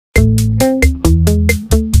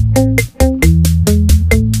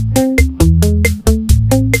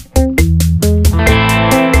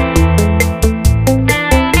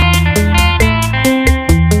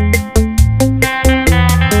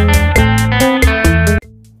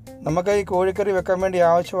നമുക്ക് ഈ കോഴിക്കറി വെക്കാൻ വേണ്ടി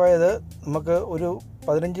ആവശ്യമായത് നമുക്ക് ഒരു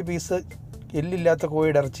 15 പീസ് എല്ലില്ലാത്ത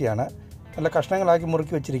കോഴിയുടെ ഇറച്ചിയാണ്. നല്ല കഷ്ണങ്ങളാക്കി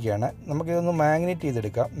മുറുക്കി വെച്ചിരിക്കുകയാണ്. നമുക്കിതൊന്ന് മാഗ്നേറ്റ്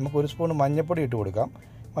ചെയ്തെടുക്കാം. നമുക്ക് 1 സ്പൂൺ മഞ്ഞൾപ്പൊടി ഇട്ട് കൊടുക്കാം.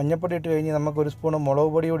 മഞ്ഞൾപ്പൊടി ഇട്ട് കഴിഞ്ഞ് നമുക്ക് 1 സ്പൂൺ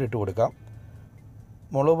മുളക് പൊടി കൂടി ഇട്ട് കൊടുക്കാം.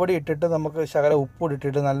 മുളക് പൊടി ഇട്ടിട്ട് നമുക്ക് ശകലം ഉപ്പൂടി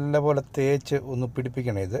ഇട്ടിട്ട് നല്ലപോലെ തേച്ച് ഒന്ന്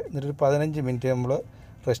പിടിപ്പിക്കണം. എന്നിട്ടൊരു 15 മിനിറ്റ് നമ്മൾ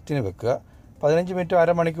റെസ്റ്റിന് വെക്കുക. 15 മിനിറ്റ്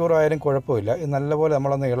അരമണിക്കൂർ ആയാലും കുഴപ്പമില്ല. ഇത് നല്ലപോലെ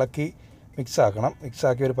നമ്മളൊന്ന് ഇളക്കി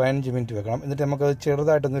മിക്സാക്കി ഒരു 15 മിനിറ്റ് വെക്കണം. എന്നിട്ട് നമുക്കത്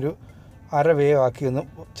ചെറുതായിട്ടൊന്നൊരു അര വേവാക്കി ഒന്ന്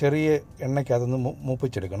ചെറിയ എണ്ണയ്ക്കകത്തൊന്ന്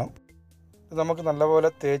മൂപ്പിച്ചെടുക്കണം. ഇത് നമുക്ക് നല്ലപോലെ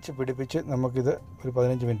തേച്ച് പിടിപ്പിച്ച് നമുക്കിത് ഒരു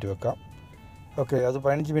 15 മിനിറ്റ് വെക്കാം. ഓക്കെ, അത്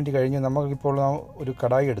 15 മിനിറ്റ് കഴിഞ്ഞ് നമുക്കിപ്പോൾ ഒരു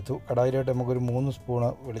കടായി എടുത്തു. കടായിലോട്ട് നമുക്കൊരു 3 സ്പൂണ്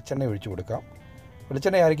വെളിച്ചെണ്ണ ഒഴിച്ച് കൊടുക്കാം.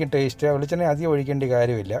 വെളിച്ചെണ്ണ ആയിരിക്കും ടേസ്റ്റ്. വെളിച്ചെണ്ണ അധികം ഒഴിക്കേണ്ട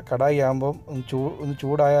കാര്യമില്ല. കടായി ആകുമ്പം ഒന്ന്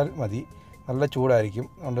ചൂടായാൽ മതി. നല്ല ചൂടായിരിക്കും.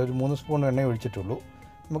 അതുകൊണ്ട് ഒരു 3 സ്പൂൺ എണ്ണ ഒഴിച്ചിട്ടുള്ളൂ.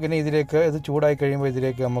 നമുക്കിനി ഇത് ചൂടായി കഴിയുമ്പോൾ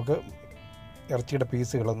ഇതിലേക്ക് നമുക്ക് ഇറച്ചിയുടെ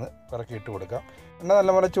പീസുകളൊന്ന് ഇറക്കി ഇട്ട് കൊടുക്കാം. എണ്ണ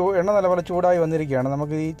നല്ലപോലെ ചൂടായി വന്നിരിക്കുകയാണ്.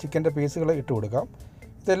 നമുക്ക് ഈ ചിക്കൻ്റെ പീസുകൾ ഇട്ട് കൊടുക്കാം.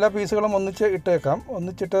 ഇതെല്ലാ പീസുകളും ഒന്നിച്ച് ഇട്ടേക്കാം.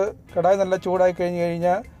 ഒന്നിച്ചിട്ട് കടായി നല്ല ചൂടായി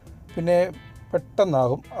കഴിഞ്ഞാൽ പിന്നെ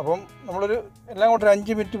പെട്ടെന്നാകും. അപ്പം നമ്മളൊരു എല്ലാം കൂടെ ഒരു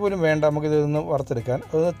 5 മിനിറ്റ് പോലും വേണ്ട നമുക്കിതൊന്ന് വറുത്തെടുക്കാൻ.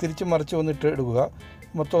 അതൊന്ന് തിരിച്ച് മറിച്ച് ഒന്ന് ഇട്ട് എടുക്കുക.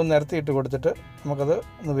 മൊത്തം ഒന്ന് നിരത്തി ഇട്ട് കൊടുത്തിട്ട് നമുക്കത്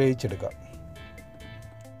ഒന്ന് വേവിച്ചെടുക്കാം.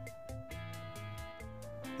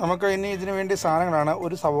 നമുക്ക് ഇനി ഇതിന് വേണ്ടി സാധനങ്ങളാണ്.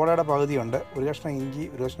 ഒരു സവോളയുടെ പകുതിയുണ്ട്, ഒരു കഷ്ണം ഇഞ്ചി,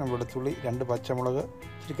 ഒരു കഷ്ണം വെളുത്തുള്ളി, 2 പച്ചമുളക്,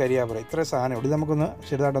 ഇച്ചിരി കരിയാപ്പില. ഇത്രയും സാധനം ഇവിടെ നമുക്കൊന്ന്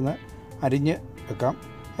ചെറുതായിട്ടൊന്ന് അരിഞ്ഞ് വെക്കാം.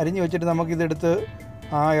 അരിഞ്ഞ് വെച്ചിട്ട് നമുക്കിതെടുത്ത്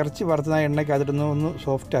ആ ഇറച്ചി വറുത്തുന്ന എണ്ണയ്ക്ക് അതിട്ടൊന്ന്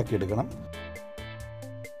സോഫ്റ്റാക്കി എടുക്കണം.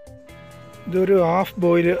 ഇതൊരു ഹാഫ്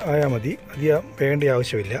ബോയിൽ ആയാൽ മതി, അധികം വേണ്ട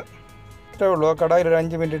ആവശ്യമില്ല. ഇത്രേ ഉള്ളൂ. ആ കടായിൽ ഒരു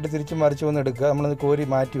 5 മിനിറ്റ് ഇട്ട് തിരിച്ച് മറിച്ച് വന്ന് എടുക്കുക. നമ്മളത് കോരി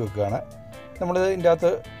മാറ്റി വെക്കുകയാണ്. നമ്മളിത് ഇതിൻ്റെ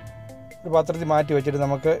അകത്ത് ഒരു പാത്രത്തിൽ മാറ്റി വെച്ചിട്ട്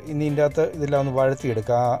നമുക്ക് ഇനി ഇതിൻ്റെ അകത്ത് ഇതെല്ലാം ഒന്ന്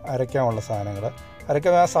വഴത്തിയെടുക്കുക. അരയ്ക്കാനുള്ള സാധനങ്ങൾ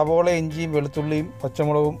അരയ്ക്കാൻ ആ സവോള, ഇഞ്ചിയും വെളുത്തുള്ളിയും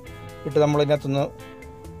പച്ചമുളകും ഇട്ട് നമ്മളിതിനകത്തൊന്ന്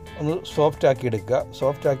സോഫ്റ്റാക്കി എടുക്കുക.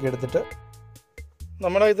 സോഫ്റ്റാക്കി എടുത്തിട്ട്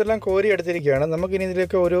നമ്മൾ ഇതെല്ലാം കോരി എടുത്തിരിക്കുകയാണ്. നമുക്കിനി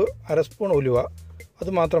ഇതിലേക്ക് ഒരു 1/2 സ്പൂൺ ഉലുവ, അത്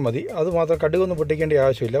മാത്രം മതി. അത് മാത്രം കടുകൊന്നും പൊട്ടിക്കേണ്ട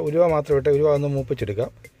ആവശ്യമില്ല. ഉലുവ മാത്രം ഇട്ട് ഉലുവ ഒന്ന് മൂപ്പിച്ചെടുക്കാം.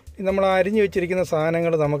 ഇനി നമ്മൾ അരിഞ്ഞ് വെച്ചിരിക്കുന്ന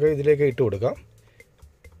സാധനങ്ങൾ നമുക്ക് ഇതിലേക്ക് ഇട്ട് കൊടുക്കാം.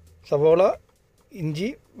 സവോള, ഇഞ്ചി,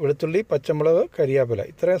 വെളുത്തുള്ളി, പച്ചമുളക്, കരിയാപ്പില,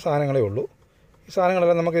 ഇത്രയും സാധനങ്ങളേ ഉള്ളൂ. ഈ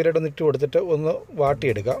സാധനങ്ങളെല്ലാം നമുക്ക് ഇതിലോട്ടൊന്ന് ഇട്ട് കൊടുത്തിട്ട് ഒന്ന്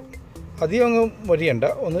വാട്ടിയെടുക്കാം. അധികം അങ്ങ് മൊരിയണ്ട,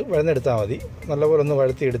 ഒന്ന് വഴന്നെടുത്താൽ മതി. നല്ലപോലെ ഒന്ന്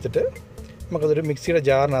വഴത്തിയെടുത്തിട്ട് നമുക്കതൊരു മിക്സിയുടെ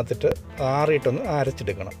ജാറിനകത്തിട്ട് ആറിയിട്ടൊന്ന്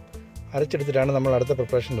അരച്ചെടുത്തിട്ടാണ് നമ്മൾ അടുത്ത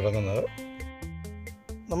പ്രിപ്പറേഷൻ തുടങ്ങുന്നത്.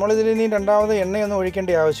 നമ്മളിതിൽ ഇനി രണ്ടാമത് എണ്ണയൊന്നും ഒഴിക്കേണ്ട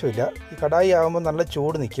ആവശ്യമില്ല. ഈ കടായി ആകുമ്പോൾ നല്ല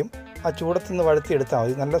ചൂട് നിൽക്കും. ആ ചൂടത്തുനിന്ന് വഴത്തിയെടുത്താൽ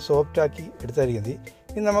മതി. നല്ല സോഫ്റ്റാക്കി എടുത്തായിരിക്കും മതി.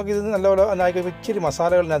 ഇനി നമുക്കിത് നല്ലപോലെ അതിനകത്ത് ഇച്ചിരി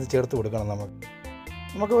മസാലകളിനകത്ത് ചേർത്ത് കൊടുക്കണം.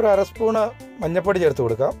 നമുക്ക് ഒരു 1/2 സ്പൂണ് മഞ്ഞൾപ്പൊടി ചേർത്ത്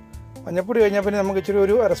കൊടുക്കാം. മഞ്ഞൾപ്പൊടി കഴിഞ്ഞാൽ പിന്നെ നമുക്ക് ഇച്ചിരി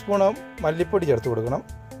ഒരു 1/2 സ്പൂണ് മല്ലിപ്പൊടി ചേർത്ത് കൊടുക്കണം.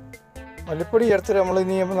 മല്ലിപ്പൊടി ചേർത്തിട്ട്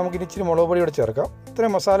നമുക്കിനി ഇച്ചിരി മുളക് പൊടി കൂടെ ചേർക്കാം.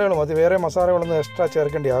 ഇത്രയും മസാലകൾ മതി. വേറെ മസാലകളൊന്നും എക്സ്ട്രാ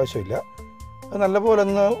ചേർക്കേണ്ട ആവശ്യമില്ല. അത് നല്ലപോലെ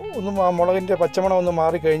ഒന്ന് മുളകിൻ്റെ പച്ചമണം ഒന്ന്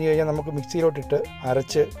മാറിക്കഴിഞ്ഞ് കഴിഞ്ഞാൽ നമുക്ക് മിക്സിയിലോട്ടിട്ട്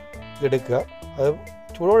അരച്ച് ഇതെടുക്കുക. അത്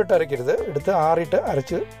ചൂടോടിട്ട് അരയ്ക്കരുത്, എടുത്ത് ആറിയിട്ട്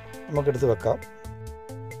അരച്ച് നമുക്കെടുത്ത് വെക്കാം.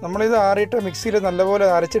 നമ്മളിത് ആറിയിട്ട് മിക്സിയിൽ നല്ലപോലെ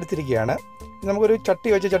അരച്ചെടുത്തിരിക്കുകയാണ്. നമുക്കൊരു ചട്ടി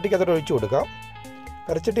വെച്ച് ചട്ടിക്കകത്തോട്ട് ഒഴിച്ച് കൊടുക്കാം.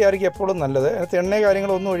 കരച്ചട്ടി ആയിരിക്കും എപ്പോഴും നല്ലത്. അതിനകത്ത് എണ്ണയും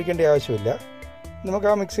കാര്യങ്ങളൊന്നും ഒഴിക്കേണ്ട ആവശ്യമില്ല. നമുക്ക്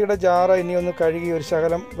ആ മിക്സിയുടെ ജാറ് ഇനി ഒന്ന് കഴുകി ഒരു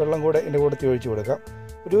ശകലം വെള്ളം കൂടെ ഇതിൻ്റെ കൂടത്തിൽ ഒഴിച്ച് കൊടുക്കാം.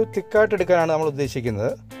 ഒരു തിക്കായിട്ട് എടുക്കാനാണ് നമ്മൾ ഉദ്ദേശിക്കുന്നത്.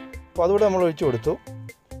 അപ്പോൾ അതുകൂടെ നമ്മൾ ഒഴിച്ച് കൊടുത്തു.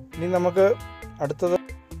 ഇനി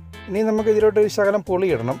നമുക്ക് ഇതിലോട്ട് ഒരു ശകലം പുളി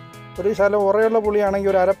ഇടണം. ഒരു ശകലം ഉറയുള്ള പുളിയാണെങ്കിൽ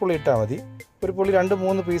ഒരു അരപ്പുളി ഇട്ടാൽ മതി. ഒരു പുളി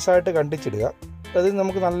 2-3 പീസായിട്ട് കണ്ടിച്ചിടുക. അത്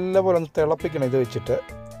നമുക്ക് നല്ലപോലെ ഒന്ന് തിളപ്പിക്കണം. ഇത് വെച്ചിട്ട്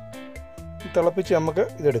തിളപ്പിച്ച് നമുക്ക്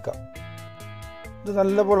ഇതെടുക്കാം. ഇത്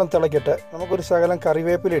നല്ലപോലെ തിളയ്ക്കട്ടെ. നമുക്കൊരു ശകലം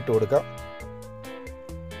കറിവേപ്പില ഇട്ട് കൊടുക്കാം.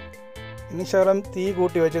 ഇനി ശകലം തീ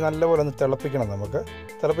കൂട്ടി വെച്ച് നല്ലപോലെ ഒന്ന് തിളപ്പിക്കണം.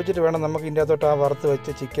 തിളപ്പിച്ചിട്ട് വേണം നമുക്ക് ഇതിൻ്റെ അകത്തോട്ട് ആ വറുത്ത് വെച്ച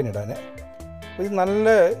ചിക്കൻ ഇടാൻ. ഇത് നല്ല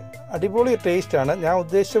അടിപൊളി ടേസ്റ്റാണ്. ഞാൻ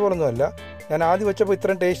ഉദ്ദേശിച്ച പോലൊന്നുമല്ല. ഞാൻ ആദ്യം വെച്ചപ്പോൾ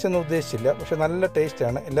ഇത്രയും ടേസ്റ്റ് ഒന്നും ഉദ്ദേശിച്ചില്ല. പക്ഷേ നല്ല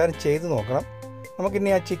ടേസ്റ്റാണ്. എല്ലാവരും ചെയ്ത് നോക്കണം.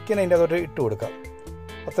 നമുക്കിനി ആ ചിക്കൻ അതിൻ്റെ അതോട്ട് ഇട്ട് കൊടുക്കാം.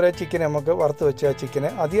 അത്രയും ചിക്കൻ നമുക്ക് വറുത്ത് വെച്ച ആ ചിക്കന്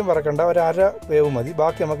അധികം വറക്കണ്ട, ഒരു 1/2 വേവ് മതി.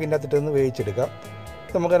 ബാക്കി നമുക്ക് ഇതിൻ്റെ അകത്തിട്ടൊന്ന് വേവിച്ചെടുക്കാം.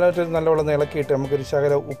 നമുക്ക് അതിനകത്ത് നല്ലവണ്ണം ഇളക്കിയിട്ട് നമുക്കൊരു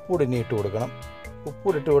ശകലം ഉപ്പൂടി ഇനി ഇട്ട് കൊടുക്കണം.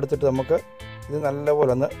 ഉപ്പൂടിട്ട് കൊടുത്തിട്ട് നമുക്ക് ഇത്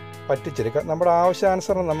നല്ലപോലെ ഒന്ന് പറ്റിച്ചെടുക്കാം. നമ്മുടെ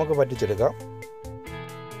ആവശ്യാനുസരണം നമുക്ക് പറ്റിച്ചെടുക്കാം.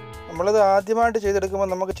 നമ്മളിത് ആദ്യമായിട്ട് ചെയ്തെടുക്കുമ്പോൾ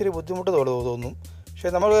നമുക്ക് ഇച്ചിരി ബുദ്ധിമുട്ട് തോന്നും.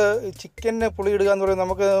 പക്ഷേ നമ്മൾ ചിക്കന് പുളി ഇടുക എന്ന് പറയുന്നത്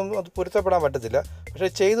നമുക്ക് അത് പൊരുത്തപ്പെടാൻ പറ്റത്തില്ല. പക്ഷേ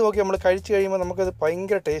ചെയ്ത് നോക്കി നമ്മൾ കഴിച്ച് കഴിയുമ്പോൾ നമുക്കത്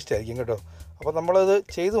ഭയങ്കര ടേസ്റ്റ് ആയിരിക്കും കേട്ടോ. അപ്പോൾ നമ്മളത്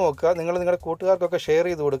ചെയ്ത് നോക്കുക. നിങ്ങളുടെ കൂട്ടുകാർക്കൊക്കെ ഷെയർ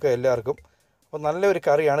ചെയ്ത് കൊടുക്കുക എല്ലാവർക്കും. അപ്പോൾ നല്ലൊരു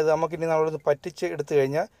കറിയാണ് ഇത്. നമുക്കിനി നമ്മളത് പറ്റിച്ച് എടുത്തു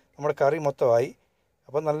കഴിഞ്ഞാൽ നമ്മുടെ കറി മൊത്തമായി.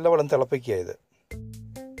 അപ്പോൾ നല്ലവണ്ണം തിളപ്പിക്കുക ഇത്.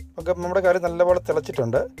 ഒക്കെ നമ്മുടെ കറി നല്ലപോലെ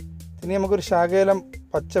തിളച്ചിട്ടുണ്ട്. ഇനി നമുക്കൊരു ശകലം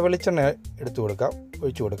പച്ച വെളിച്ചെണ്ണ ഒഴിച്ചു കൊടുക്കാം.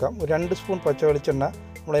 ഒരു 2 സ്പൂൺ പച്ച വെളിച്ചെണ്ണ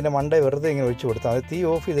നമ്മളതിൻ്റെ മണ്ടേ വെറുതെ ഇങ്ങനെ ഒഴിച്ചു കൊടുത്താൽ മതി. തീ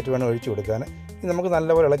ഓഫ് ചെയ്തിട്ട് വേണം ഒഴിച്ചു കൊടുക്കാൻ. ഇനി നമുക്ക്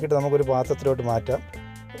നല്ലപോലെ ഇളക്കിയിട്ട് നമുക്കൊരു പാത്രത്തിലോട്ട് മാറ്റാം.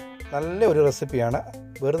 നല്ല ഒരു റെസിപ്പിയാണ്.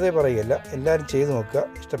 വെറുതെ പറയുകയല്ല, എല്ലാവരും ചെയ്ത് നോക്കുക.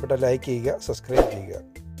 ഇഷ്ടപ്പെട്ടാൽ ലൈക്ക് ചെയ്യുക, സബ്സ്ക്രൈബ് ചെയ്യുക.